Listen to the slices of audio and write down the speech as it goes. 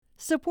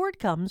Support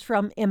comes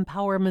from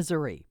Empower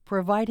Missouri,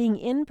 providing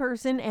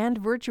in-person and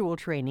virtual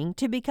training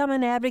to become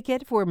an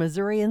advocate for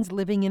Missourians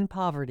living in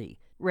poverty.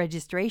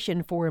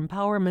 Registration for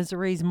Empower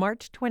Missouri's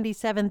March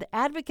 27th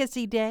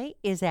Advocacy Day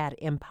is at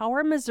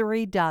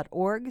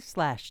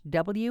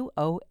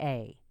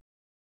empowermissouri.org/WOA.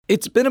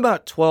 It's been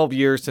about 12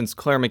 years since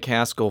Claire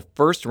McCaskill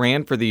first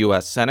ran for the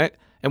U.S. Senate,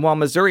 and while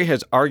Missouri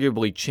has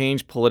arguably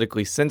changed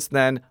politically since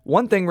then,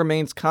 one thing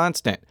remains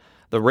constant.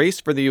 The race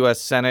for the U.S.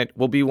 Senate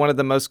will be one of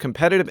the most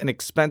competitive and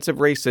expensive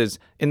races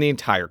in the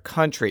entire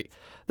country.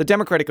 The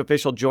Democratic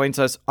official joins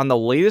us on the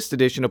latest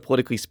edition of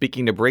Politically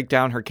Speaking to break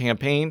down her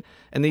campaign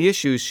and the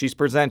issues she's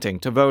presenting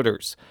to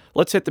voters.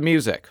 Let's hit the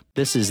music.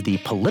 This is the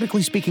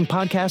Politically Speaking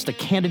podcast, a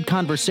candid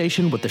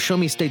conversation with the Show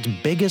Me State's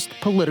biggest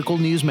political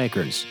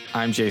newsmakers.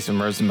 I'm Jason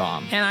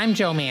Rosenbaum. And I'm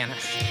Joe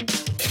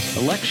Manis.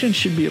 Elections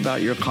should be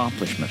about your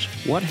accomplishments.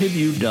 What have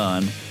you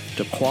done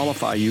to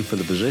qualify you for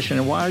the position,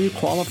 and why are you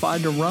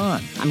qualified to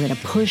run? I'm going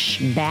to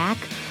push back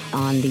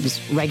on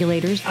these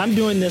regulators. I'm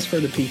doing this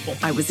for the people.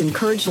 I was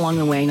encouraged along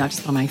the way, not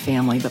just by my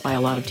family, but by a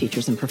lot of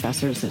teachers and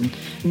professors, and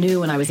knew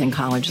when I was in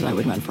college that I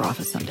would run for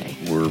office someday.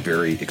 We're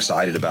very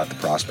excited about the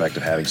prospect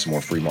of having some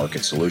more free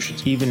market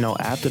solutions. Even though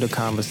after the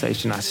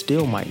conversation, I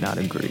still might not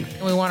agree.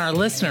 We want our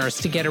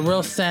listeners to get a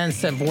real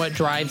sense of what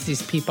drives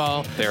these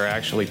people. They're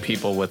actually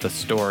people with a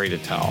story to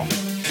tell.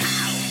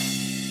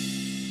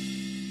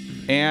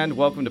 And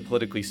welcome to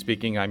Politically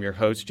Speaking. I'm your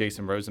host,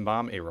 Jason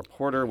Rosenbaum, a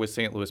reporter with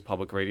St. Louis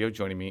Public Radio.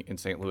 Joining me in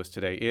St. Louis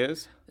today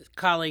is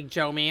colleague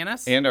Joe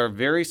Manis. And our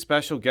very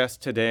special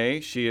guest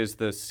today. She is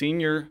the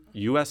senior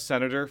U.S.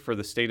 Senator for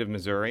the state of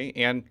Missouri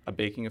and a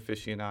baking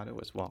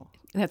aficionado as well.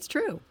 That's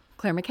true.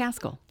 Claire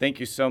McCaskill. Thank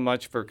you so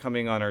much for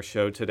coming on our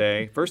show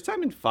today. First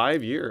time in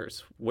 5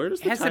 years. Where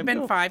does the Has time it been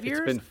go? 5 years?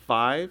 It's been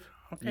 5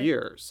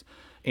 years.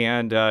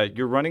 And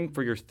you're running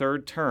for your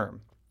third term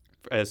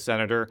as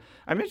senator.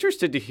 I'm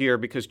interested to hear,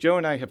 because Joe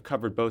and I have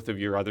covered both of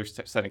your other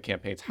Senate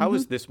campaigns. How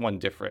is this one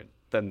different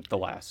than the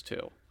last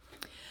two?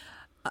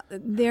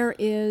 There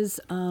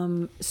is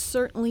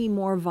certainly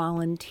more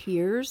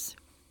volunteers,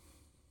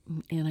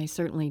 and I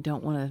certainly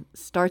don't want to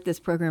start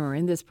this program or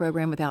end this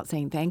program without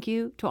saying thank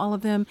you to all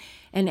of them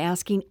and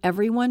asking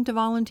everyone to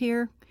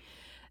volunteer.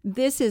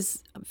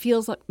 This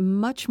feels like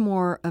much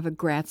more of a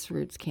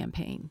grassroots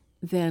campaign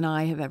than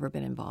I have ever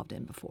been involved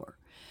in before.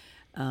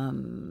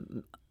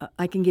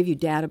 I can give you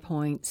data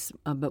points,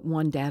 but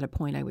one data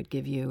point I would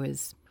give you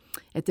is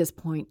at this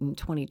point in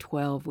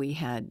 2012, we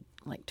had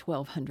like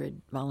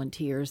 1,200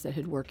 volunteers that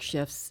had worked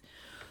shifts.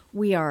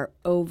 We are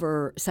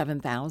over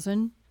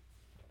 7,000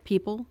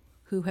 people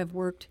who have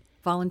worked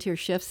volunteer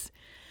shifts.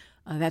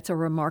 That's a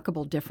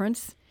remarkable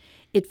difference.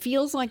 It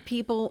feels like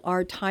people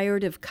are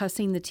tired of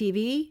cussing the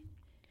TV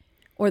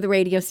or the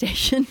radio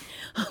station,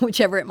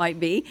 whichever it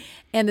might be,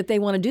 and that they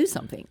want to do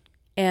something.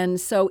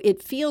 And so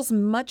it feels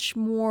much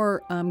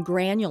more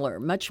granular,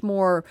 much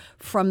more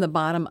from the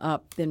bottom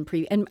up than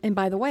And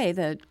by the way,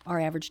 our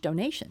average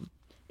donation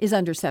is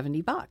under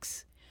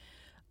 $70.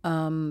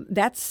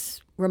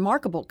 That's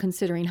remarkable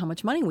considering how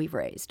much money we've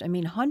raised. I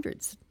mean,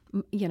 hundreds,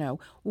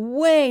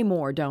 way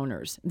more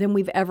donors than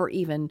we've ever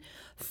even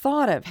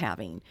thought of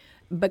having,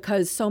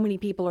 because so many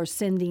people are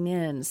sending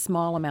in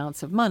small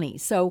amounts of money.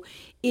 So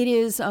it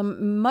is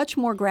much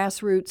more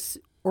grassroots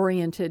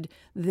oriented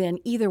than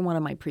either one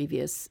of my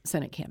previous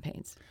Senate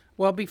campaigns.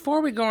 Well,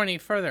 before we go any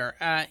further,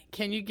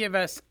 can you give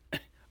us,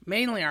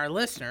 mainly our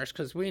listeners,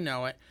 because we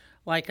know it,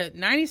 like a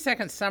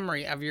 90-second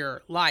summary of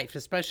your life,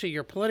 especially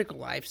your political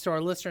life, so our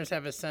listeners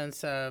have a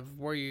sense of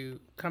where you're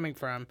coming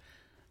from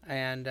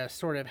and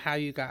sort of how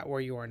you got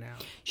where you are now?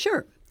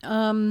 Sure.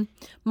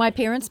 My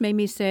parents made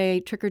me say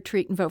trick or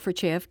treat and vote for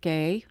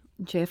JFK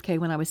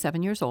when I was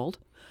 7 years old.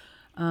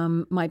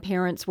 My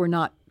parents were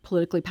not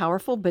politically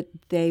powerful, but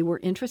they were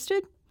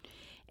interested.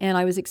 And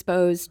I was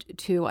exposed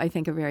to, I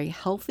think, a very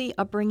healthy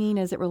upbringing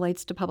as it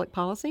relates to public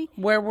policy.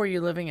 Where were you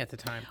living at the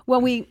time?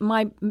 Well,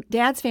 my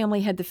dad's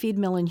family had the feed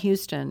mill in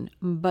Houston,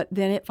 but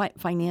then it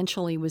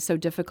financially was so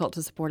difficult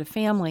to support a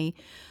family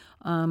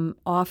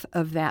off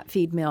of that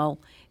feed mill.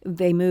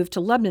 They moved to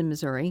Lebanon,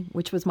 Missouri,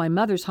 which was my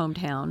mother's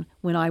hometown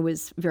when I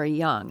was very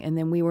young. And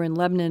then we were in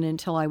Lebanon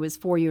until I was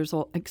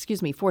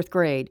 4th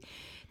grade.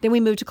 Then we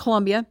moved to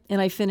Columbia,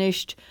 and I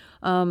finished,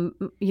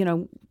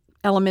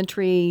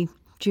 elementary,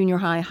 junior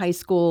high, high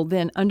school,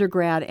 then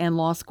undergrad and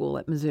law school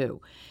at Mizzou.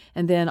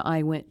 And then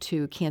I went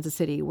to Kansas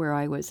City, where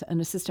I was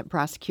an assistant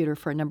prosecutor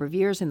for a number of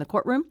years in the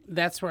courtroom.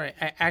 That's where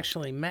I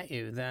actually met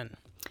you then.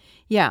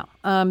 Yeah.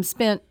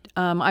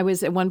 I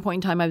was, at one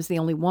point in time, I was the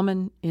only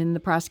woman in the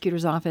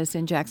prosecutor's office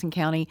in Jackson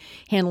County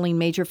handling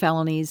major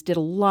felonies, did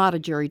a lot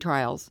of jury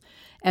trials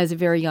as a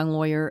very young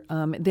lawyer.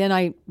 Then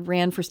I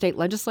ran for state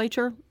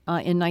legislature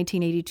in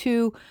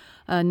 1982.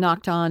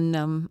 knocked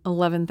on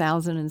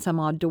 11,000 and some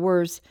odd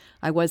doors.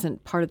 I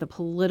wasn't part of the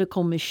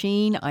political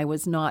machine. I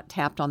was not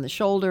tapped on the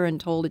shoulder and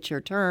told it's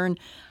your turn.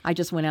 I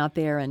just went out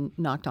there and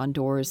knocked on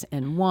doors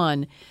and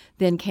won,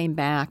 then came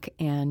back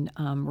and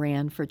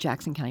ran for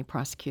Jackson County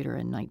prosecutor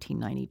in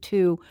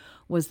 1992,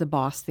 was the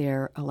boss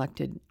there,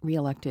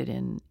 reelected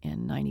in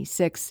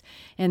 96,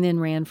 and then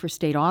ran for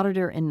state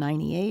auditor in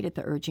 98 at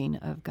the urging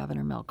of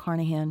Governor Mel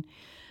Carnahan.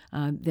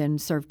 Then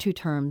served 2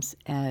 terms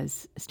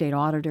as state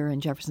auditor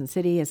in Jefferson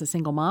City as a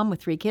single mom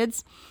with 3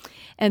 kids.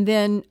 And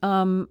then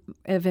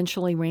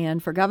eventually ran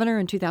for governor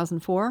in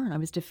 2004. I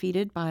was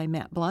defeated by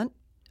Matt Blunt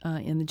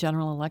in the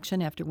general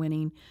election after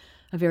winning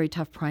a very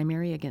tough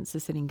primary against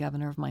the sitting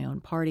governor of my own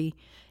party,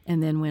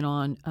 and then went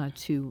on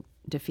to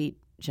defeat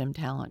Jim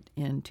Talent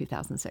in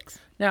 2006.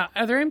 Now,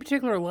 are there any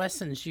particular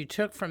lessons you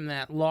took from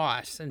that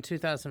loss in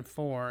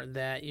 2004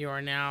 that you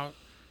are now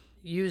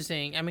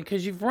using? I mean,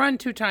 because you've run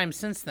 2 times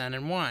since then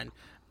and won,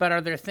 but are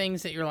there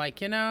things that you're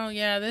like,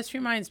 yeah, this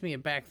reminds me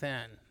of back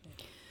then?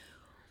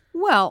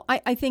 Well,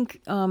 I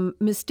think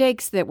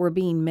mistakes that were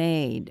being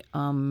made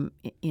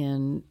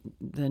in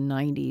the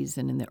 90s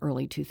and in the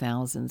early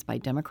 2000s by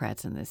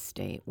Democrats in this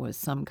state was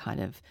some kind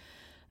of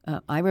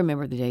I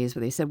remember the days where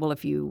they said, well,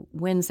 if you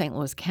win St.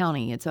 Louis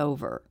County, it's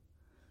over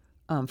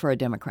for a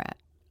Democrat.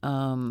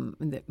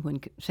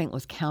 When St.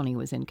 Louis County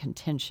was in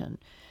contention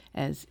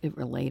as it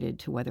related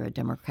to whether a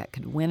Democrat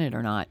could win it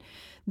or not,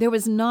 there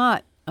was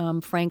not,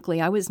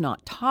 frankly, I was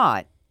not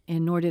taught,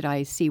 and nor did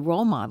I see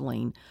role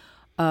modeling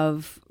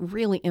of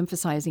really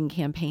emphasizing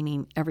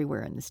campaigning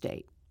everywhere in the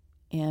state.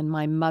 And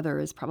my mother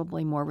is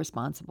probably more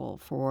responsible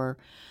for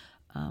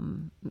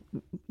kind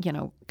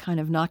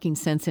of knocking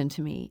sense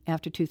into me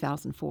after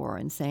 2004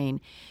 and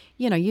saying,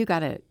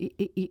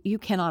 you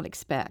cannot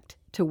expect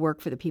to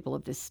work for the people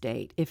of this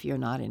state if you're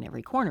not in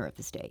every corner of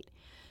the state.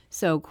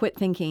 So quit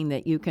thinking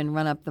that you can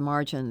run up the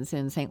margins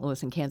in St.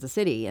 Louis and Kansas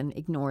City and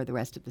ignore the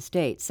rest of the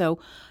state. So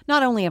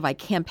not only have I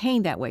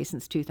campaigned that way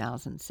since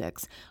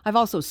 2006, I've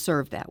also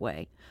served that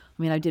way.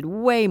 I mean, I did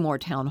way more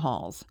town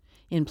halls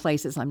in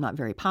places I'm not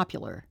very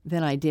popular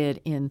than I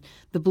did in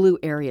the blue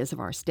areas of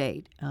our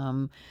state.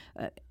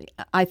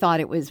 I thought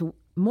it was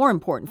more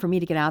important for me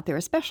to get out there,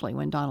 especially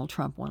when Donald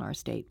Trump won our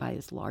state by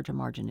as large a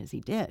margin as he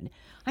did.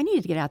 I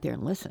needed to get out there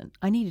and listen.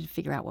 I needed to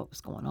figure out what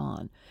was going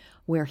on,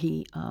 where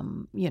he,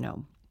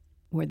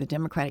 where the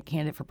Democratic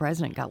candidate for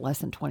president got less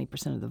than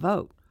 20% of the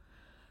vote.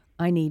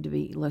 I need to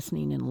be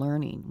listening and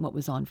learning what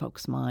was on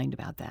folks' mind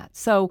about that.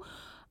 So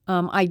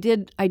I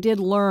did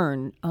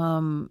learn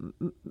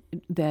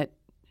that.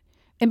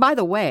 And by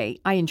the way,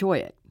 I enjoy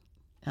it.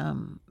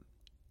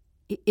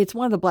 It's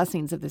one of the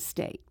blessings of this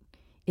state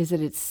is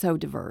that it's so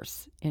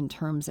diverse in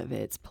terms of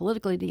its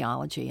political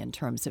ideology, in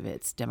terms of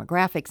its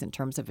demographics, in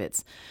terms of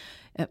its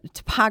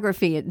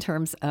topography, in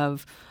terms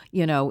of,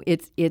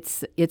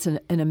 it's an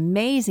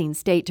amazing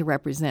state to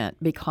represent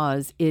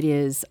because it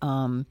is,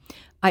 I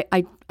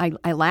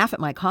laugh at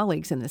my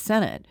colleagues in the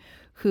Senate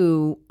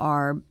who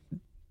are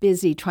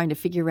busy trying to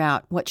figure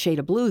out what shade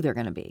of blue they're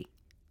going to be.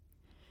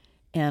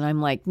 And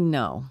I'm like,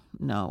 no,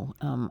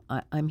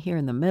 I'm here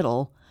in the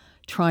middle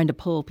trying to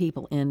pull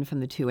people in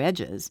from the 2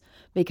 edges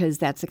because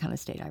that's the kind of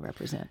state I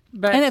represent.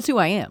 And that's who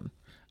I am.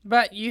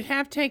 But you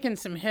have taken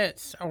some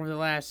hits over the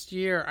last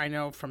year, I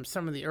know, from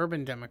some of the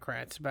urban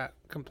Democrats about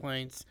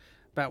complaints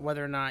about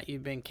whether or not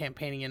you've been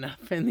campaigning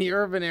enough in the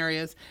urban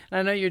areas. And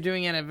I know you're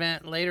doing an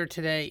event later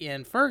today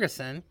in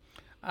Ferguson.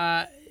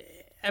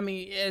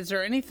 Is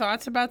there any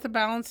thoughts about the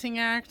balancing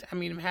act? I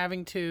mean,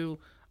 having to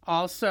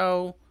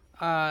also...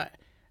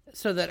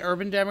 so that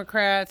urban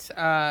Democrats,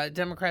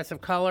 Democrats of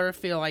color,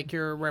 feel like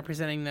you're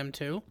representing them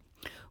too?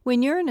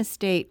 When you're in a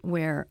state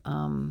where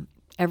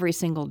every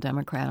single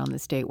Democrat on the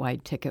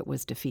statewide ticket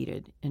was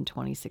defeated in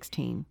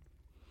 2016,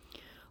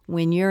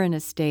 when you're in a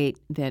state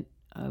that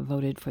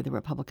voted for the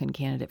Republican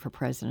candidate for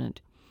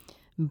president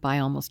by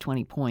almost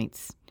 20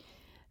 points,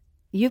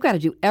 you've got to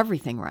do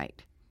everything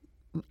right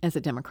as a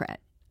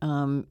Democrat.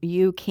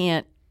 You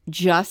can't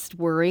just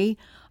worry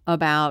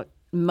about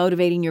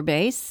motivating your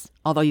base,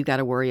 although you've got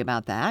to worry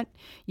about that.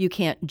 You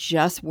can't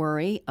just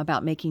worry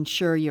about making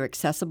sure you're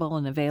accessible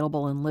and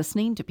available and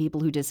listening to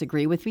people who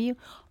disagree with you,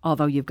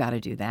 although you've got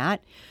to do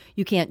that.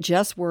 You can't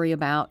just worry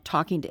about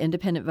talking to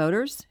independent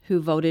voters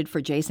who voted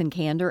for Jason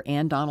Kander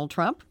and Donald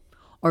Trump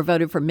or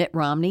voted for Mitt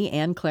Romney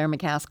and Claire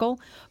McCaskill,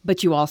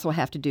 but you also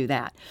have to do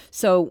that.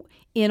 So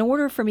in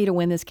order for me to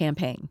win this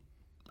campaign,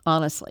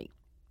 honestly,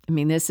 I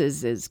mean, this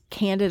is as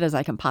candid as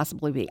I can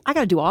possibly be. I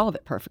got to do all of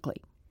it perfectly.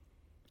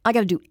 I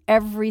got to do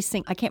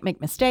I can't make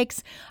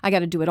mistakes. I got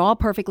to do it all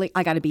perfectly.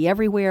 I got to be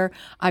everywhere.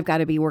 I've got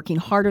to be working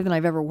harder than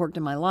I've ever worked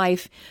in my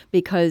life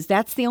because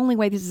that's the only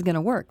way this is going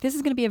to work. This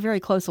is going to be a very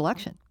close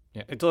election.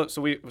 Yeah. So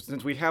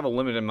since we have a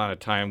limited amount of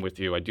time with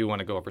you, I do want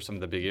to go over some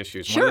of the big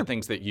issues. Sure. One of the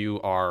things that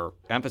you are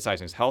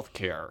emphasizing is health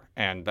care,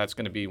 and that's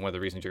going to be one of the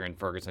reasons you're in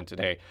Ferguson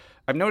today.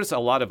 I've noticed a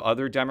lot of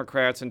other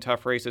Democrats in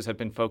tough races have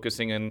been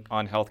focusing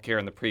on health care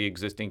and the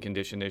pre-existing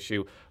condition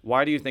issue.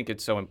 Why do you think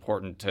it's so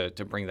important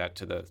to bring that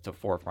to the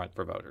forefront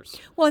for voters?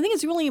 Well, I think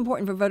it's really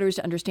important for voters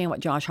to understand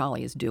what Josh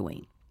Hawley is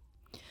doing.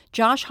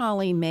 Josh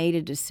Hawley made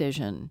a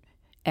decision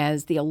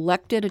as the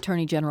elected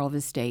Attorney General of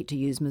his state to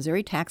use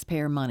Missouri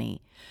taxpayer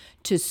money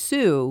to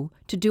sue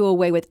to do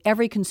away with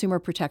every consumer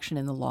protection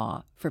in the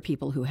law for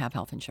people who have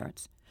health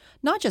insurance.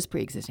 Not just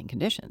pre-existing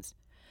conditions,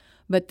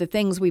 but the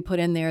things we put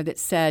in there that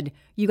said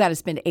you got to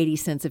spend 80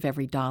 cents of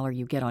every dollar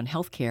you get on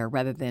health care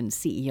rather than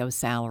CEO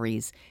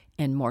salaries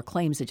and more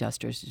claims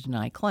adjusters to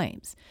deny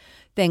claims.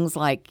 Things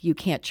like you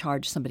can't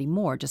charge somebody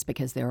more just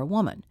because they're a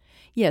woman.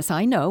 Yes,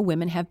 I know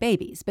women have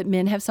babies, but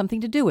men have something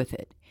to do with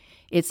it.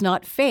 It's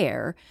not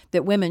fair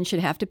that women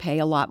should have to pay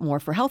a lot more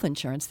for health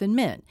insurance than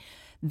men.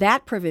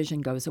 That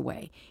provision goes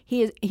away.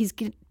 He's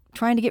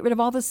trying to get rid of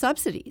all the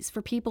subsidies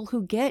for people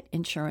who get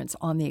insurance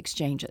on the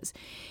exchanges.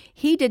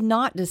 He did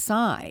not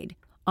decide,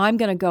 I'm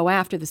going to go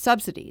after the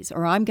subsidies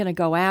or I'm going to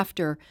go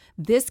after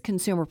this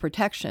consumer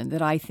protection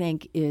that I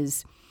think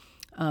is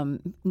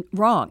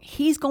wrong.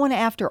 He's going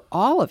after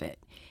all of it.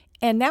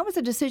 And that was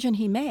a decision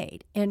he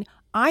made. And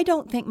I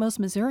don't think most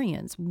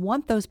Missourians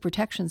want those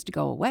protections to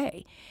go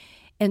away.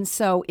 And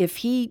so if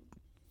he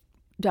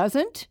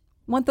doesn't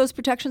want those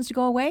protections to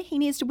go away, he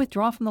needs to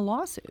withdraw from the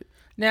lawsuit.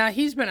 Now,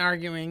 he's been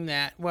arguing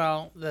that,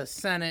 well, the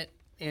Senate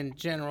in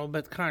general,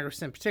 but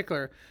Congress in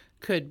particular,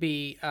 could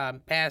be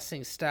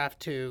passing stuff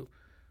to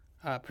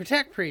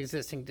protect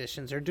pre-existing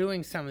conditions or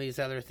doing some of these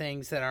other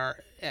things that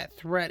are at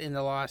threat in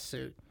the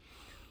lawsuit.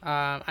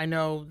 I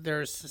know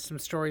there's some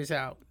stories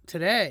out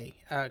today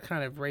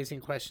kind of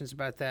raising questions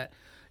about that.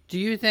 Do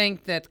you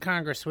think that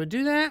Congress would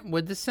do that?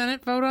 Would the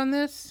Senate vote on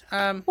this?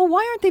 Well,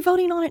 why aren't they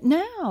voting on it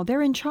now?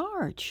 They're in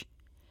charge.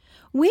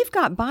 We've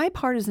got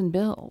bipartisan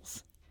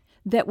bills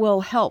that will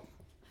help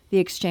the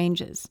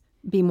exchanges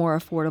be more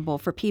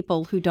affordable for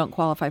people who don't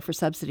qualify for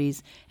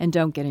subsidies and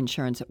don't get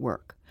insurance at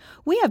work.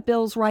 We have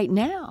bills right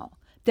now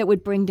that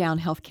would bring down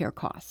health care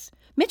costs.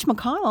 Mitch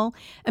McConnell,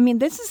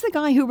 this is the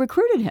guy who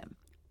recruited him.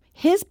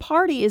 His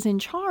party is in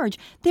charge.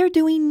 They're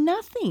doing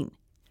nothing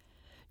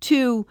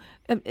to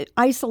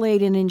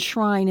isolate and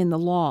enshrine in the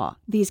law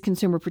these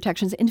consumer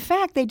protections. In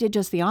fact, they did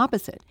just the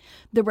opposite.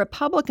 The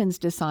Republicans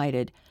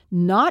decided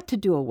not to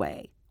do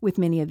away with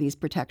many of these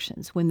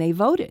protections when they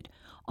voted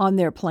on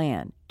their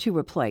plan to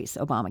replace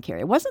Obamacare.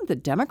 It wasn't the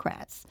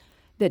Democrats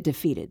that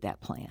defeated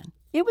that plan.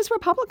 It was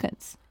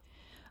Republicans.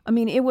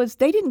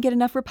 They didn't get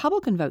enough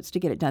Republican votes to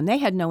get it done. They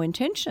had no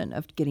intention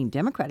of getting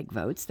Democratic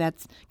votes.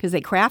 That's because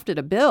they crafted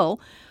a bill.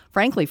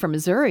 Frankly, for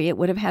Missouri, it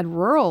would have had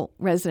rural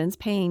residents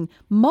paying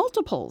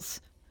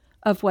multiples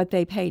of what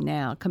they pay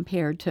now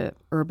compared to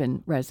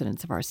urban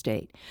residents of our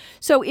state.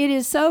 So it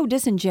is so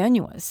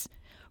disingenuous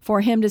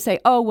for him to say,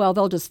 oh, well,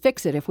 they'll just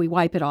fix it if we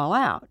wipe it all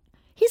out.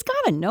 He's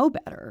got to know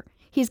better.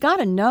 He's got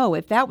to know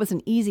if that was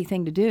an easy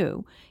thing to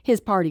do, his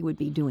party would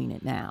be doing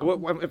it now.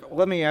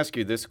 Let me ask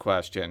you this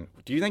question.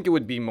 Do you think it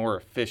would be more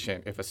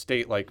efficient if a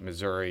state like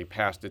Missouri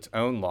passed its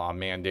own law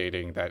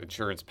mandating that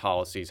insurance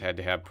policies had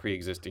to have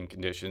pre-existing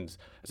conditions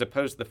as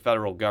opposed to the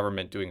federal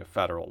government doing a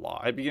federal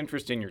law? I'd be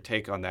interested in your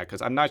take on that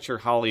because I'm not sure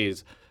Hawley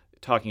is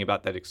talking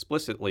about that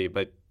explicitly,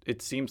 but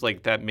it seems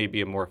like that may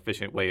be a more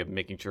efficient way of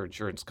making sure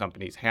insurance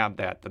companies have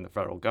that than the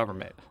federal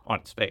government on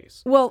its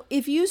face. Well,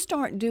 if you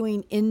start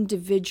doing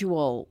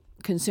individual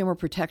consumer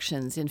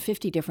protections in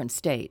 50 different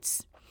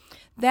states,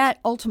 that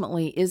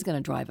ultimately is going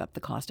to drive up the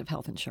cost of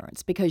health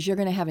insurance because you're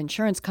going to have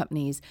insurance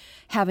companies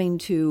having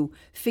to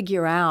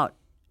figure out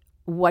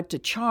what to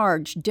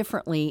charge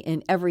differently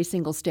in every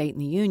single state in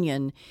the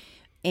union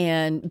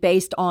and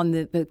based on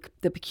the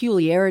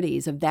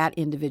peculiarities of that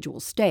individual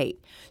state.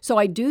 So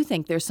I do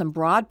think there's some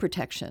broad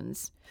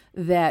protections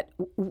that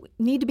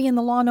need to be in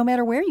the law no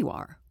matter where you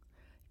are.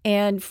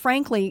 And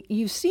frankly,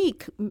 you see,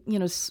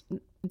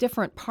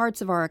 different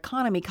parts of our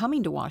economy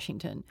coming to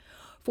Washington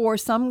for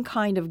some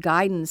kind of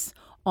guidance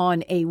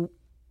on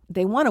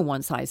they want a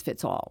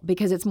one-size-fits-all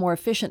because it's more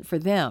efficient for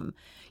them,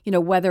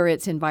 whether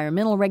it's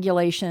environmental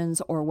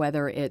regulations or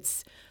whether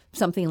it's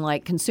something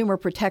like consumer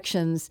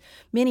protections.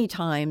 Many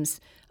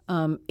times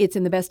it's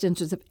in the best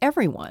interest of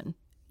everyone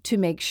to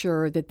make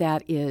sure that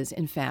that is,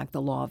 in fact,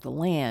 the law of the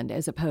land,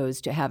 as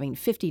opposed to having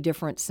 50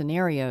 different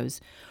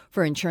scenarios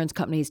for insurance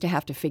companies to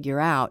have to figure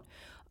out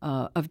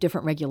of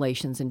different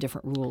regulations and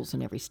different rules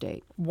in every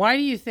state. Why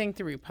do you think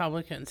the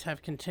Republicans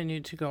have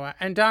continued to go out?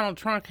 And Donald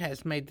Trump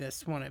has made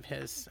this one of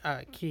his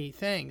key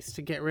things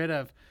to get rid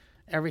of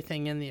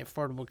everything in the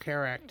Affordable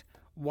Care Act.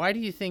 Why do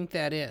you think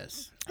that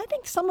is? I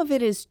think some of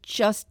it is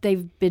just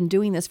they've been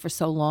doing this for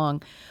so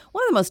long.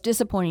 One of the most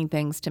disappointing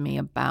things to me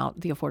about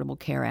the Affordable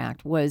Care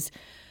Act was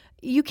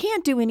you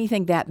can't do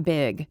anything that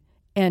big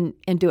and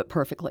do it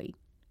perfectly.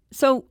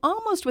 So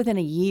almost within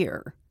a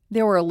year,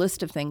 there were a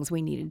list of things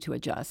we needed to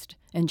adjust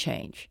and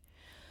change,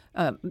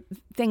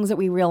 things that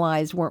we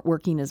realized weren't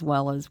working as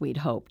well as we'd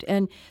hoped.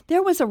 And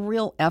there was a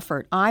real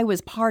effort. I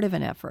was part of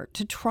an effort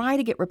to try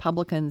to get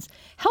Republicans,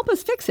 help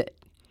us fix it,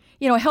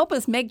 help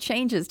us make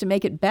changes to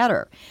make it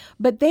better.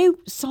 But they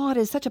saw it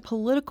as such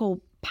a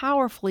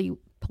powerfully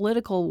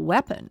political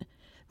weapon.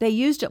 They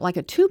used it like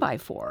a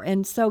 2x4.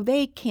 And so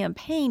they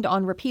campaigned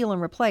on repeal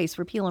and replace,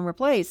 repeal and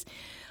replace.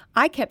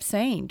 I kept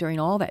saying during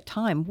all that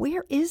time,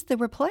 where is the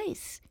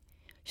replace?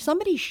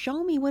 Somebody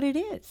show me what it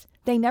is.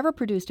 They never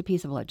produced a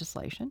piece of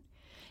legislation.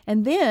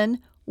 And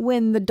then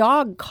when the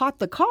dog caught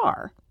the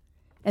car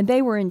and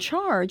they were in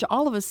charge,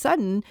 all of a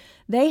sudden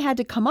they had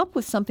to come up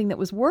with something that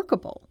was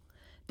workable,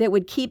 that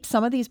would keep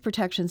some of these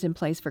protections in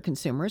place for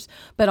consumers,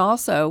 but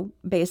also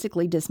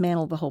basically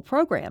dismantle the whole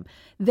program.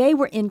 They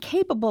were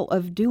incapable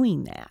of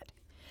doing that.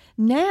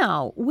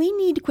 Now, we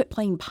need to quit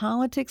playing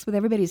politics with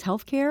everybody's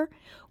health care.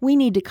 We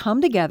need to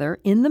come together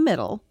in the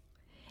middle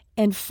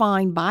and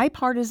find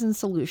bipartisan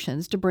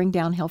solutions to bring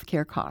down health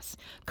care costs,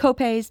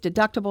 copays,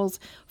 deductibles,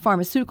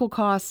 pharmaceutical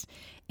costs.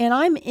 And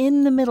I'm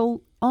in the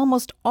middle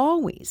almost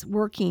always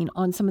working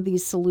on some of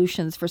these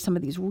solutions for some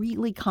of these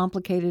really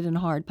complicated and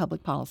hard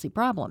public policy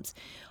problems.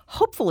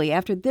 Hopefully,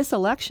 after this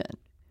election,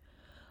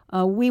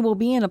 we will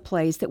be in a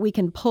place that we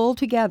can pull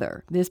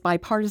together this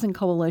bipartisan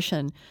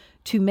coalition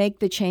to make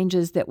the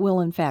changes that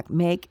will, in fact,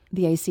 make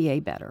the ACA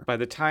better. By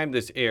the time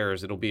this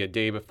airs, it'll be a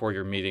day before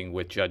your meeting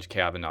with Judge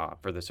Kavanaugh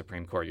for the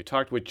Supreme Court. You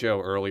talked with Joe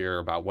earlier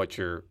about what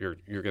you're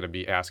going to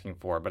be asking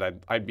for, but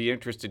I'd be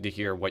interested to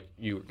hear what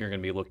you're going to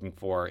be looking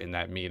for in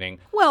that meeting.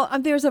 Well,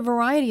 there's a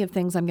variety of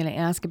things I'm going to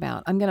ask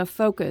about. I'm going to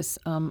focus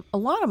a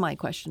lot of my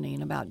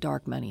questioning about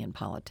dark money in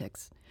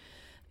politics.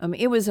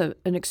 It was an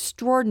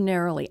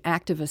extraordinarily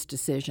activist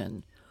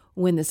decision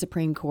when the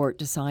Supreme Court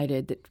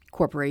decided that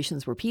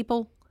corporations were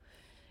people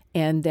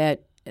and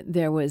that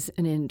there was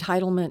an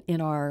entitlement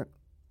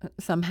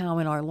somehow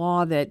in our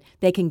law that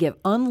they can give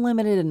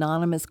unlimited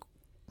anonymous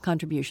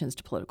contributions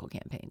to political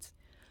campaigns.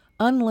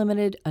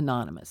 Unlimited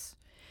anonymous.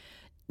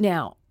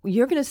 Now,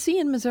 you're going to see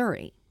in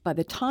Missouri, by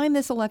the time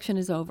this election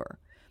is over,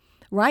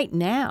 right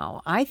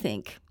now, I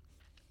think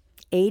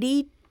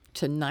 80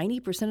 to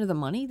 90% of the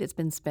money that's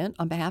been spent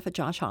on behalf of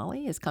Josh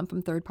Hawley has come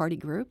from third-party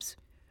groups.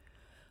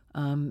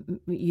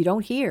 You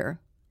don't hear,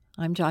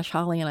 I'm Josh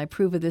Hawley and I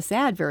approve of this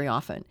ad very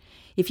often.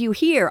 If you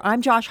hear,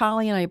 I'm Josh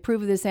Hawley and I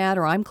approve of this ad,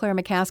 or I'm Claire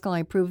McCaskill and I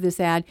approve of this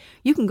ad,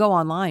 you can go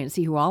online and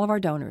see who all of our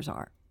donors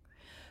are.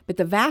 But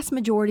the vast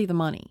majority of the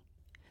money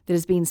that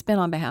is being spent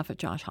on behalf of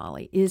Josh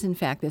Hawley is, in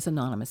fact, this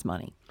anonymous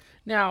money.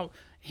 Now,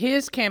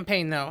 his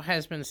campaign, though,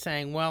 has been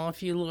saying, well,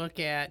 if you look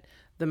at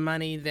the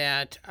money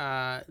that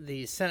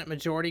the Senate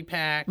Majority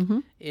PAC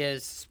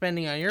is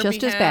spending on your behalf.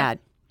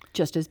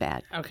 Just as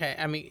bad. Okay.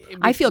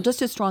 I feel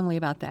just as strongly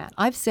about that.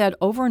 I've said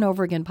over and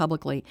over again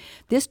publicly,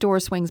 this door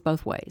swings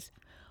both ways.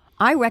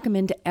 I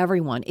recommend to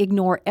everyone,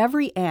 ignore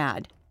every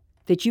ad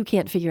that you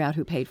can't figure out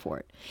who paid for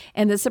it.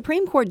 And the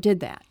Supreme Court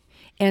did that.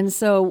 And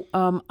so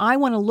I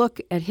want to look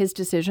at his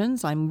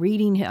decisions. I'm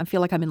reading. I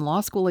feel like I'm in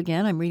law school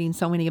again. I'm reading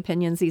so many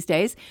opinions these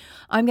days.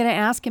 I'm going to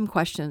ask him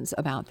questions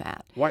about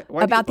that,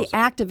 about the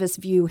activist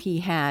view he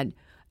had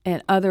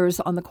and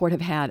others on the court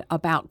have had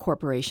about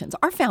corporations.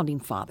 Our founding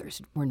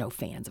fathers were no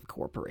fans of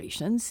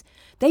corporations.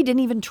 They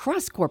didn't even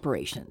trust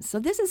corporations. So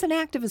this is an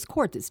activist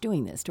court that's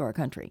doing this to our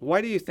country.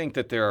 Why do you think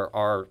that there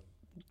are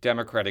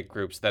Democratic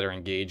groups that are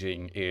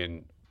engaging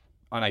in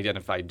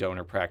unidentified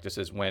donor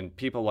practices when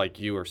people like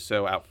you are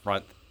so out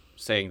front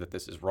saying that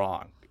this is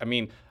wrong? I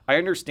mean, I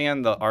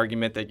understand the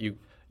argument that you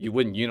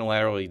wouldn't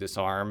unilaterally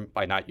disarm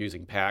by not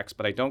using PACs,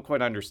 but I don't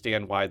quite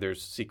understand why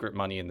there's secret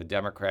money in the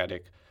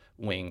Democratic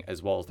wing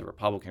as well as the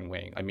Republican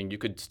wing. I mean, you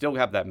could still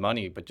have that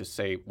money, but just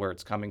say where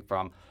it's coming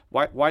from.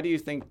 Why do you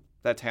think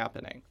that's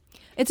happening?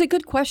 It's a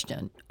good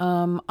question.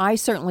 I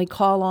certainly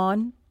call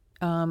on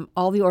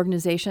all the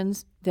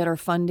organizations that are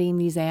funding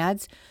these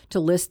ads to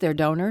list their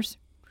donors.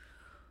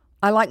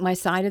 I like my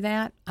side of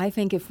that. I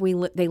think if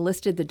they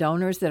listed the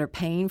donors that are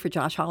paying for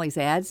Josh Hawley's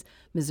ads,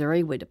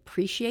 Missouri would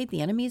appreciate the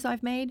enemies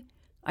I've made.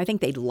 I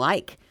think they'd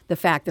like the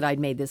fact that I'd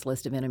made this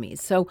list of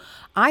enemies. So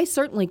I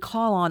certainly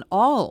call on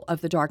all of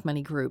the dark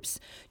money groups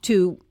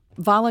to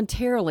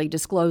voluntarily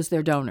disclose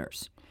their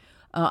donors.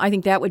 I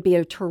think that would be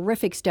a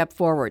terrific step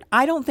forward.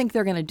 I don't think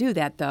they're going to do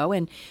that, though.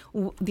 And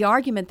the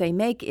argument they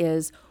make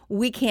is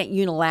we can't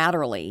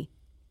unilaterally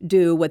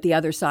do what the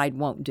other side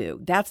won't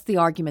do. That's the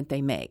argument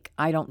they make.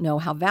 I don't know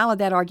how valid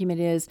that argument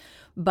is,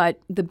 but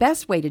the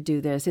best way to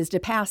do this is to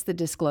pass the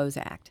Disclose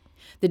Act.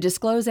 The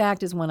Disclose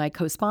Act is one I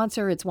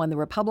co-sponsor. It's one the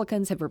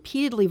Republicans have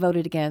repeatedly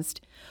voted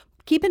against.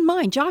 Keep in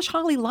mind, Josh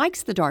Hawley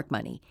likes the dark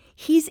money.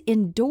 He's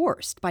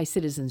endorsed by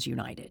Citizens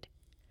United.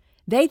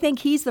 They think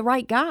he's the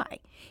right guy.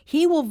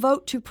 He will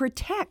vote to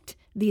protect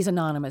these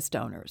anonymous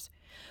donors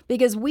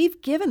because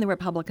we've given the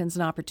Republicans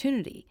an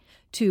opportunity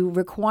to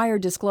require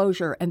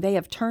disclosure, and they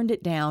have turned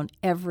it down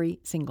every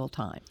single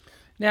time.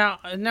 Now,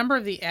 a number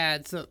of the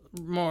ads, the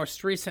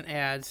most recent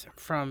ads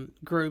from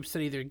groups that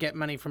either get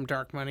money from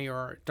dark money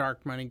or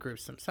dark money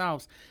groups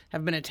themselves,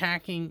 have been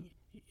attacking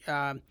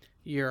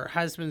your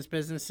husband's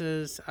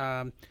businesses,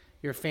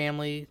 your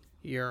family,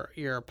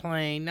 your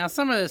plane. Now,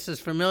 some of this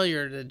is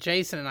familiar to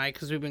Jason and I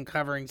because we've been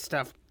covering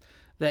stuff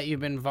that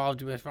you've been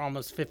involved with for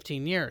almost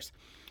 15 years.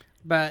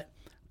 But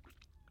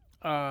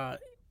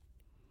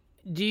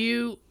do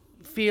you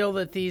feel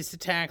that these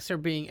attacks are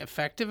being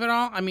effective at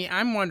all? I mean,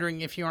 I'm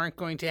wondering if you aren't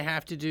going to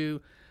have to do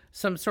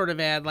some sort of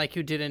ad like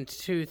you did in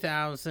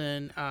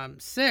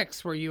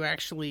 2006 where you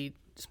actually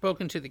spoke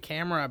into the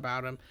camera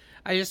about them.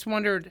 I just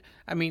wondered,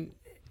 I mean,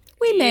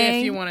 We may.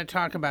 If you want to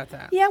talk about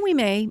that. Yeah, we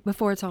may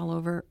before it's all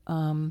over.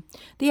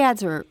 The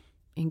ads are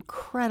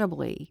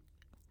incredibly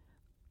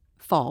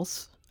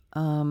false.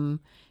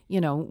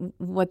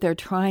 What they're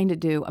trying to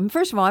do.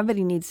 First of all,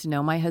 everybody needs to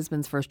know my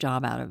husband's first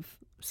job out of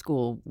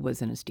school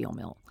was in a steel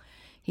mill.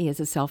 He is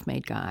a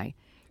self-made guy.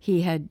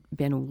 He had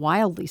been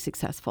wildly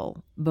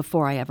successful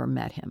before I ever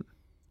met him.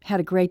 Had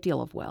a great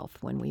deal of wealth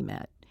when we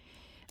met.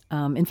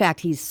 In fact,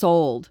 he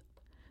sold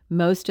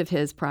most of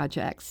his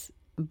projects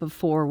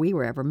before we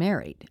were ever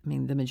married.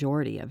 The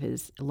majority of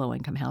his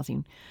low-income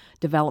housing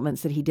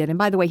developments that he did. And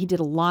by the way, he did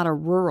a lot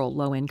of rural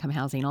low-income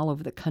housing all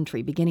over the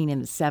country, beginning in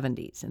the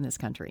 70s in this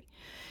country.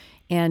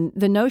 And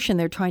the notion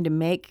they're trying to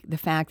make the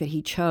fact that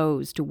he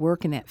chose to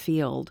work in that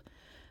field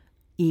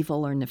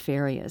evil or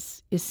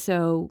nefarious is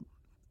so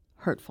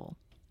hurtful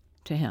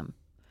to him,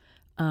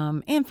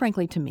 and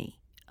frankly to me.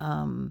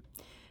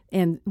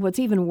 And what's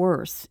even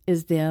worse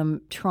is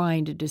them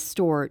trying to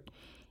distort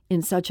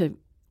in such a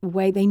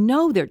way they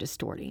know they're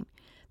distorting.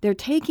 They're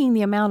taking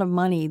the amount of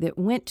money that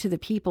went to the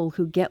people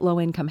who get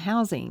low-income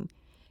housing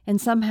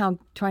and somehow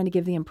trying to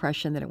give the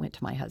impression that it went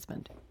to my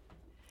husband.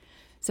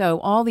 So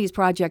all these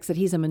projects that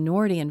he's a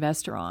minority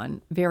investor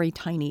on, very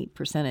tiny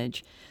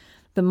percentage,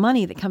 the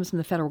money that comes from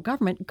the federal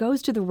government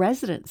goes to the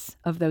residents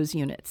of those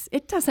units.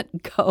 It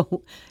doesn't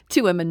go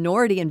to a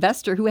minority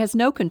investor who has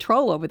no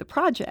control over the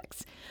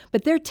projects.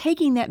 But they're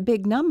taking that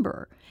big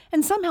number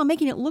and somehow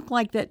making it look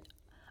like that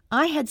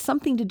I had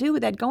something to do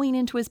with that going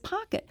into his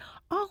pocket.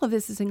 All of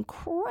this is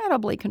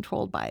incredibly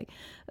controlled by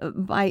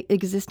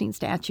existing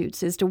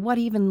statutes as to what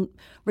even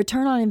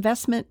return on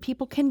investment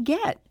people can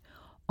get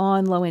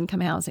on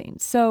low-income housing.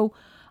 So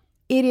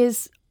it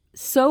is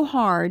so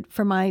hard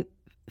for my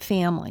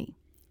family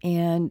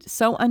and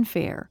so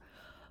unfair.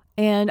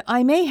 And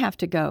I may have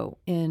to go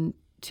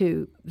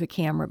into the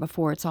camera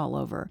before it's all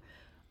over.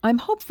 I'm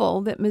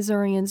hopeful that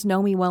Missourians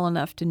know me well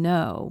enough to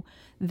know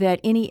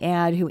that any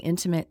ad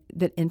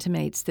that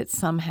intimates that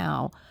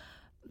somehow,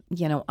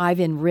 I've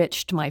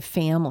enriched my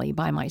family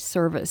by my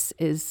service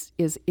is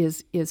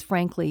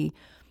frankly,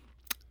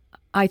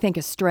 I think,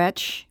 a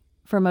stretch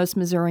for most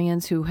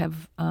Missourians who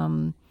have,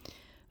 a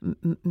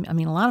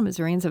lot of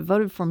Missourians have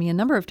voted for me a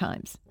number of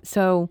times.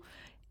 So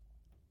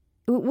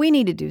we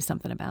need to do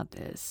something about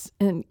this.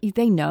 And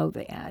they know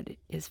the ad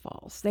is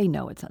false. They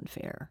know it's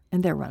unfair,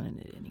 and they're running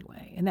it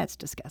anyway, and that's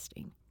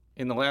disgusting.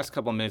 In the last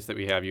couple of minutes that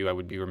we have you, I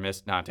would be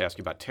remiss not to ask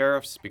you about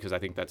tariffs, because I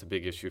think that's a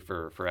big issue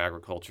for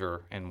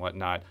agriculture and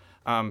whatnot.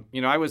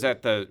 I was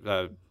at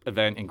the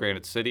event in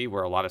Granite City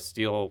where a lot of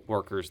steel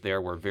workers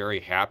there were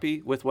very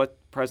happy with what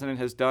the president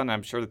has done.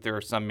 I'm sure that there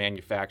are some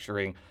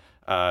manufacturing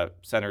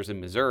centers in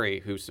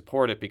Missouri who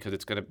support it because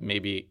it's going to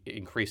maybe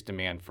increase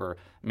demand for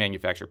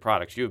manufactured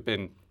products. You've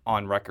been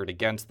on record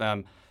against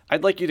them.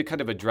 I'd like you to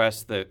kind of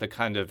address the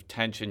kind of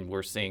tension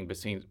we're seeing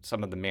between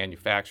some of the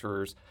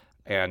manufacturers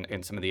and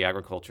some of the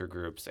agriculture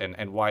groups,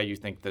 and why you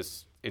think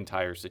this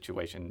entire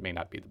situation may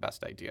not be the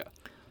best idea.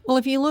 Well,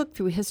 if you look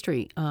through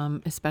history,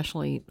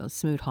 especially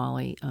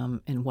Smoot-Hawley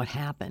and what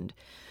happened,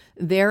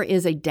 there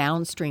is a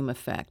downstream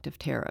effect of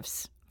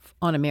tariffs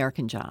on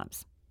American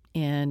jobs.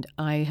 And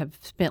I have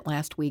spent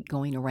last week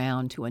going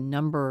around to a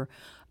number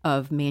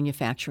of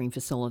manufacturing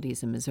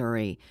facilities in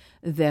Missouri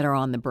that are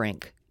on the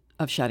brink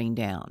of shutting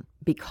down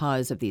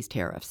because of these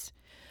tariffs.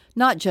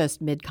 Not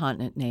just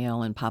Mid-Continent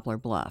Nail and Poplar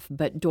Bluff,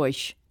 but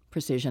Deutsch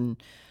Precision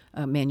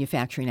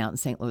Manufacturing out in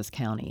St. Louis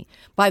County,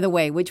 by the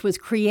way, which was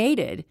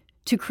created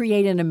to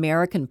create an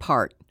American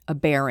part, a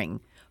bearing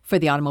for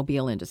the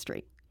automobile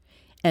industry.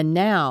 And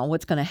now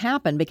what's going to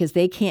happen, because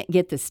they can't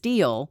get the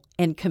steel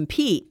and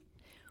compete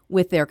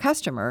with their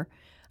customer,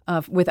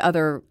 with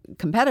other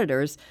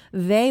competitors,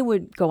 they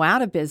would go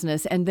out of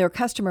business and their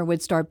customer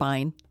would start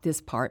buying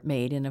this part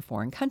made in a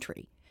foreign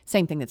country.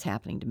 Same thing that's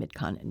happening to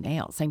Mid-Continent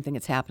Nail. Same thing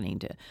that's happening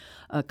to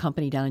a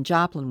company down in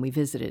Joplin we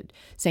visited.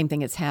 Same thing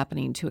that's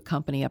happening to a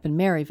company up in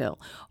Maryville.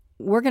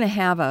 We're going to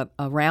have a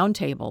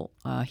roundtable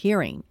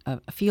hearing,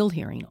 a field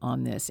hearing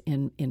on this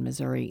in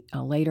Missouri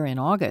later in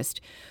August.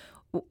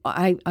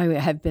 I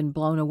have been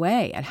blown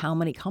away at how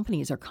many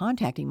companies are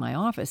contacting my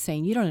office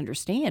saying, you don't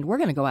understand, we're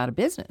going to go out of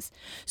business.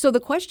 So the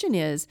question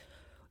is,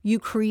 you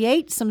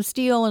create some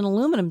steel and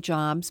aluminum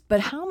jobs, but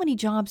how many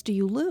jobs do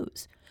you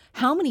lose?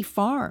 How many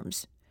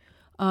farms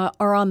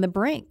are on the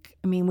brink?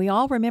 We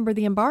all remember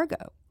the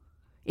embargo.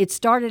 It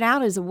started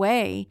out as a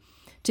way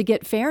to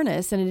get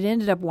fairness, and it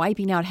ended up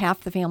wiping out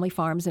half the family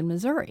farms in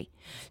Missouri.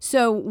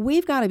 So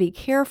we've got to be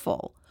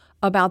careful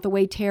about the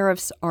way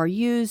tariffs are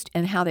used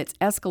and how that's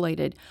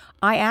escalated.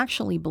 I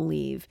actually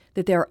believe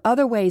that there are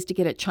other ways to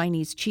get at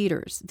Chinese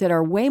cheaters that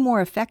are way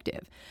more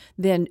effective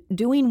than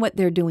doing what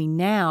they're doing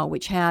now,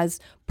 which has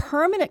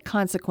permanent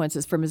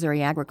consequences for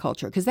Missouri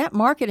agriculture. Because that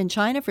market in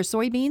China for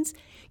soybeans,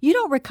 you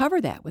don't recover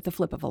that with the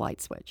flip of a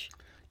light switch.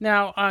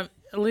 Now, a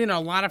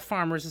lot of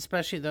farmers,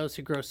 especially those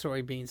who grow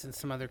soybeans and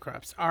some other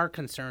crops, are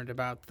concerned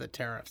about the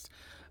tariffs.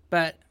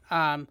 But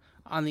on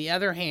the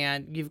other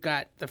hand, you've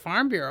got the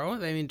Farm Bureau.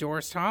 They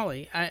endorsed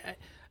Hawley. How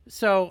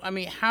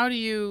do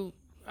you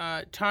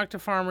talk to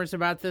farmers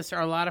about this?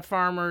 Are a lot of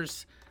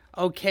farmers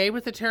okay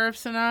with the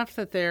tariffs enough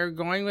that they're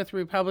going with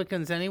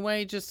Republicans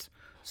anyway? Just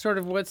sort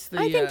of what's the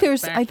I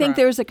think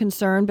there's a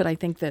concern, but I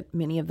think that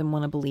many of them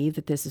want to believe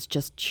that this is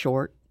just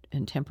short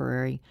and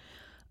temporary.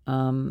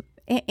 And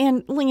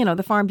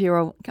the Farm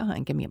Bureau, go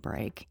on, give me a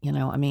break.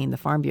 The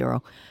Farm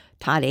Bureau,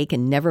 Todd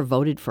Akin never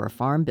voted for a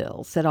farm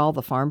bill, said all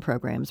the farm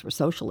programs were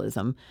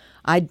socialism.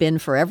 I'd been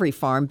for every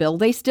farm bill.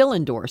 They still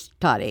endorsed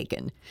Todd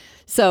Akin.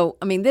 So,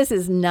 this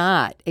is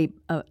not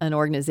an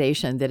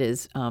organization that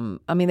is, there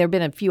have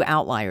been a few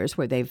outliers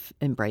where they've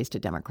embraced a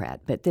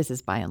Democrat, but this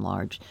is by and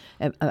large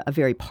a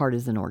very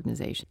partisan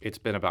organization. It's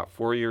been about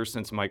 4 years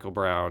since Michael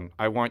Brown.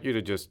 I want you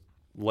to just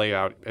lay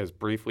out as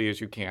briefly as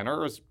you can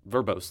or as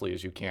verbosely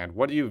as you can.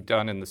 What have you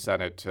done in the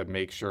Senate to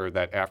make sure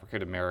that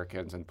African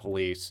Americans and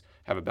police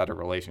have a better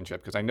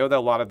relationship? Because I know that a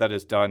lot of that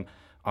is done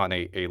on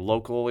a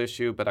local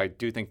issue, but I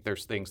do think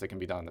there's things that can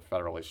be done on the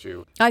federal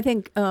issue. I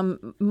think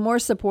more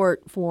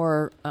support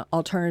for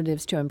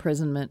alternatives to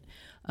imprisonment.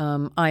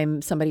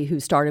 I'm somebody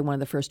who started one of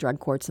the first drug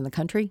courts in the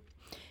country,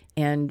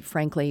 and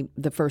frankly,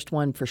 the first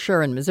one for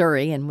sure in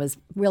Missouri, and was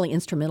really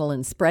instrumental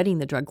in spreading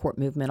the drug court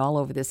movement all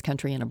over this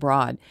country and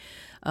abroad.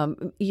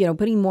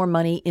 Putting more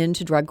money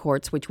into drug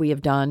courts, which we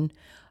have done,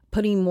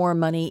 putting more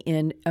money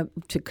in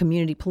to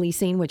community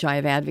policing, which I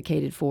have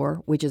advocated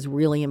for, which is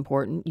really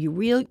important. You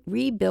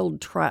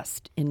rebuild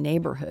trust in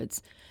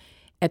neighborhoods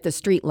at the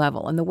street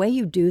level. And the way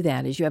you do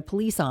that is you have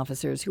police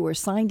officers who are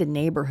assigned to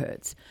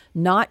neighborhoods,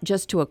 not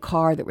just to a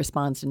car that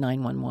responds to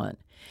 911.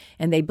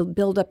 And they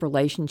build up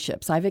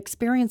relationships. I've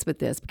experience with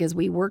this because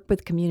we work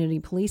with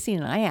community policing,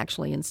 and I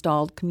actually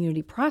installed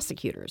community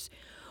prosecutors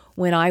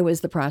when I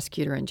was the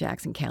prosecutor in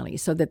Jackson County,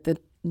 so that the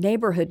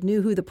neighborhood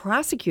knew who the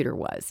prosecutor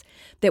was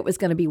that was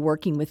going to be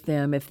working with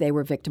them if they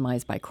were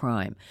victimized by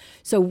crime.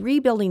 So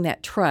rebuilding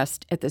that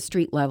trust at the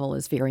street level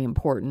is very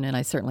important, and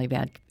I certainly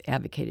have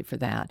advocated for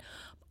that.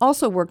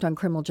 Also worked on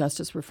criminal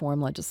justice reform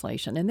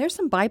legislation, and there's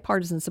some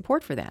bipartisan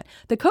support for that.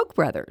 The Koch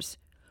brothers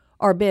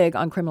are big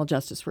on criminal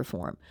justice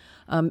reform,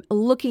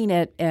 looking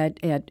at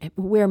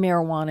where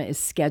marijuana is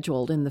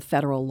scheduled in the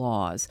federal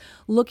laws,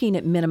 looking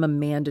at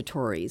minimum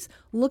mandatories,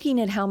 looking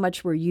at how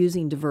much we're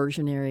using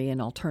diversionary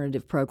and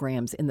alternative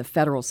programs in the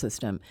federal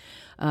system.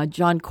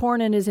 John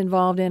Cornyn is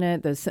involved in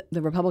it,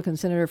 the Republican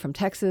senator from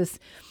Texas,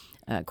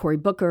 Cory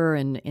Booker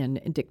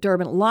and Dick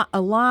Durbin,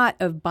 a lot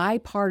of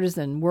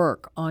bipartisan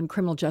work on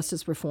criminal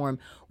justice reform.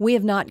 We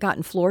have not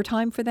gotten floor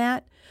time for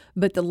that,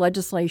 but the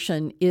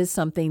legislation is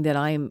something that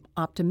I am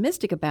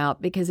optimistic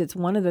about because it's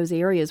one of those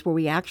areas where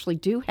we actually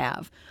do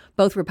have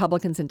both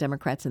Republicans and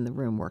Democrats in the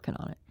room working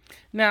on it.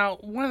 Now,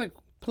 one of the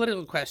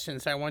political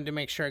questions I wanted to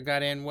make sure I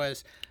got in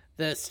was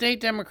the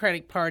state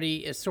Democratic Party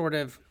is sort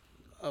of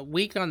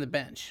weak on the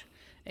bench.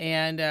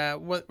 And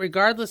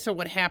regardless of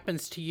what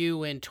happens to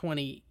you in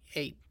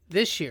 2018,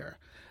 this year,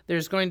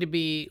 there's going to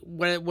be,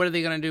 what are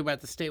they going to do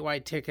about the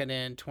statewide ticket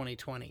in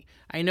 2020?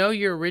 I know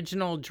your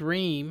original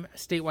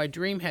statewide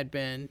dream had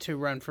been to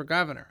run for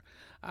governor.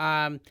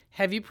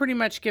 Have you pretty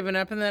much given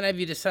up on that? Have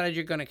you decided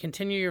you're going to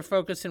continue your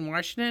focus in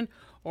Washington?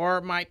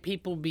 Or might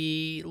people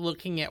be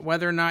looking at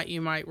whether or not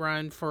you might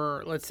run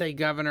for, let's say,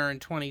 governor in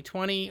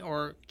 2020?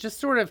 Or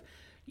just sort of,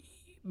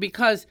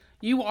 because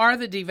you are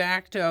the de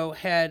facto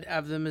head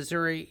of the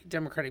Missouri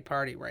Democratic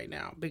Party right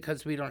now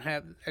because we don't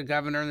have a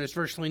governor and there's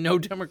virtually no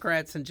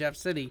Democrats in Jeff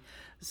City.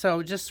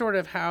 So just sort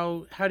of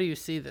how do you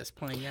see this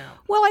playing out?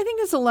 Well, I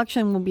think this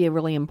election will be a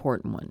really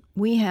important one.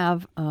 We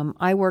have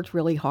I worked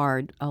really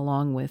hard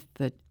along with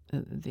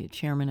the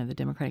chairman of the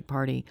Democratic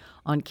Party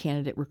on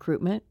candidate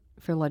recruitment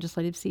for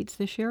legislative seats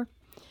this year.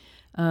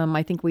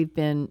 I think we've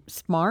been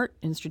smart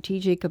and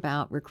strategic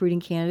about recruiting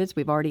candidates.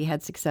 We've already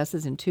had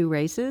successes in 2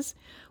 races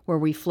where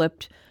we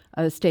flipped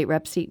a state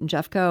rep seat in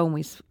Jeffco and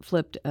we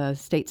flipped a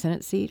state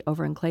Senate seat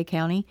over in Clay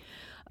County.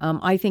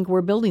 I think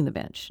we're building the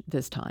bench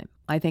this time.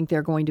 I think there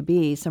are going to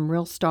be some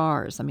real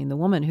stars. I mean, the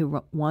woman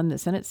who won the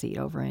Senate seat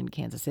over in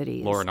Kansas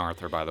City, Lauren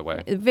Arthur, by the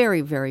way,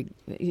 very, very,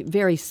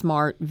 very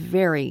smart,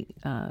 very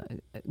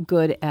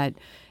good at.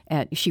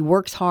 She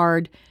works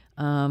hard.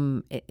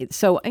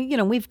 So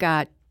we've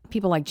got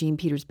people like Jean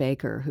Peters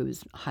Baker,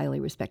 who's a highly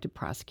respected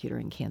prosecutor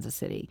in Kansas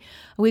City.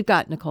 We've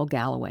got Nicole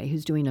Galloway,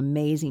 who's doing an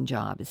amazing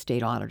job as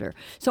state auditor.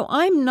 So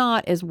I'm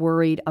not as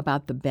worried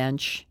about the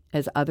bench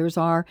as others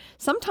are.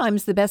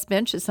 Sometimes the best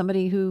bench is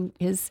somebody who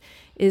is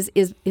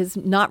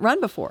not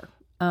run before.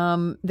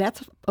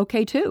 That's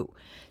okay too.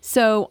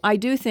 So I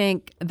do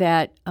think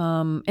that,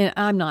 and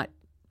I'm not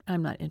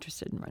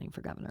interested in running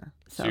for governor.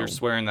 So you're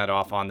swearing that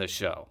off on this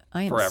show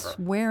I am forever.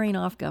 Swearing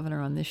off governor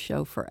on this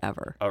show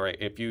forever. All right.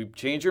 If you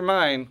change your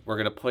mind, we're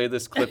going to play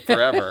this clip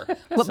forever.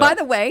 Well, by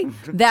the way,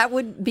 that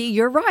would be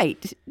your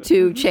right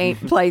to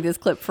play this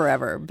clip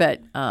forever. But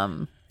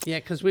yeah,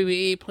 because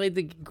we played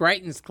the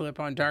Greitens clip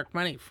on Dark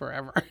Money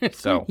forever.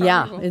 So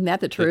yeah, isn't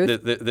that the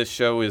truth? The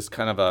show is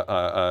kind of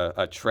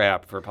a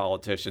trap for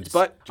politicians.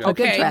 But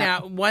okay,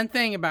 now one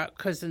thing about,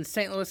 because in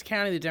St. Louis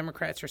County, the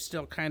Democrats are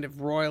still kind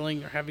of roiling.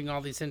 They're having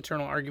all these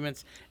internal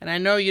arguments, and I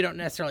know you don't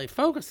necessarily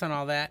focus on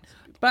all that,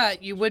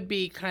 but you would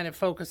be kind of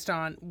focused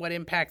on what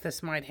impact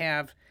this might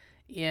have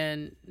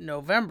in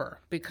November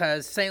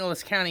because St.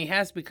 Louis County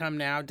has become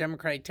now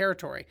Democratic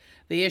territory.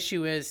 The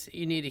issue is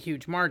you need a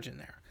huge margin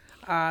there.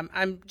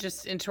 I'm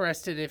just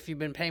interested if you've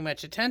been paying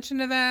much attention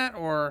to that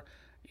or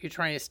you're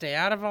trying to stay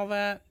out of all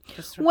that.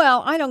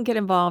 Well, I don't get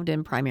involved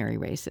in primary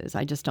races.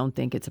 I just don't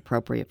think it's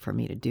appropriate for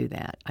me to do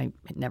that. I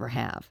never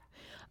have.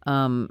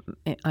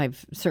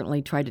 I've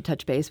certainly tried to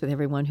touch base with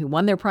everyone who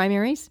won their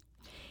primaries,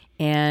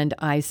 and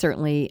I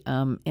certainly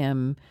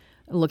am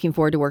looking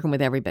forward to working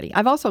with everybody.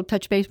 I've also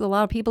touched base with a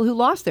lot of people who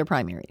lost their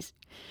primaries.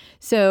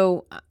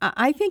 So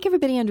I think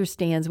everybody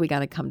understands we got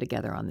to come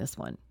together on this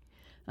one.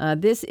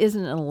 This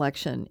isn't an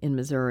election in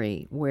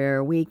Missouri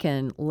where we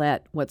can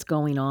let what's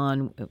going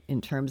on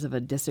in terms of a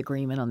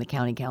disagreement on the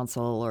county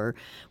council or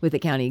with the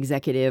county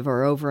executive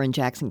or over in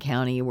Jackson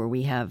County where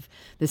we have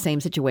the same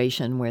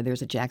situation where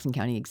there's a Jackson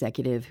County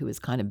executive who has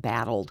kind of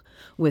battled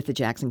with the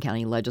Jackson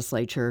County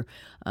legislature.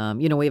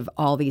 We have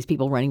all these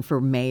people running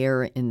for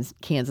mayor in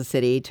Kansas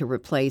City to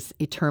replace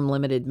a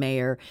term-limited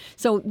mayor.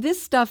 So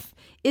this stuff,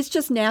 it's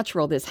just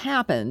natural this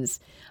happens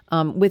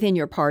within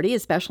your party,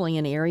 especially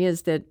in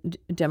areas that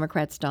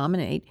Democrats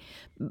dominate.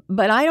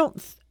 But I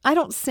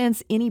don't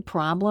sense any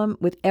problem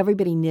with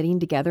everybody knitting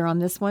together on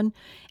this one.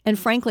 And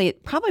frankly,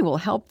 it probably will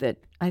help that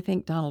I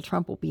think Donald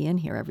Trump will be in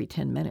here every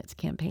 10 minutes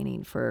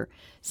campaigning for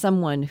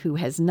someone who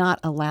has not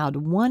allowed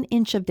 1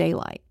 inch of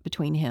daylight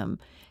between him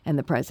and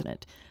the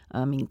president.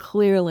 I mean,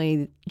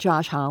 clearly,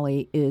 Josh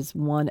Hawley is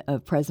one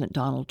of President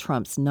Donald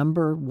Trump's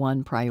number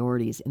one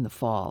priorities in the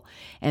fall.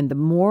 And the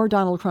more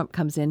Donald Trump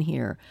comes in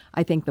here,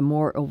 I think the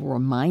more it will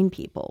remind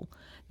people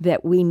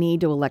that we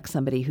need to elect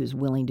somebody who's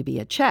willing to be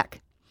a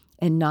check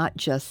and not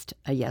just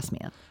a yes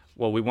man.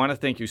 Well, we want to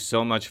thank you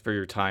so much for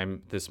your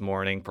time this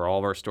morning. For all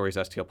of our stories,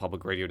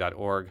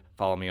 stlpublicradio.org.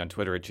 Follow me on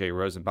Twitter at Jay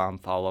Rosenbaum.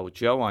 Follow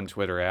Joe on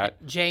Twitter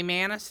at Jay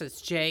Mannies. It's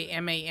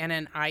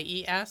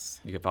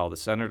JMANNIES. You can follow the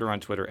senator on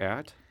Twitter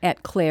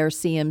at Claire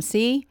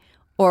CMC,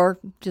 or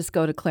just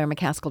go to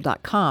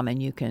ClaireMcCaskill.com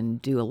and you can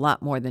do a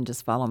lot more than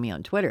just follow me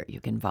on Twitter.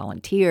 You can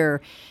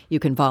volunteer, and you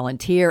can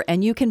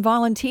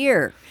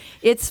volunteer.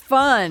 It's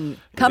fun.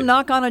 Come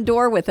knock on a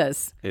door with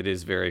us. It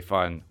is very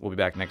fun. We'll be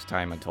back next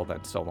time. Until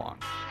then, so long.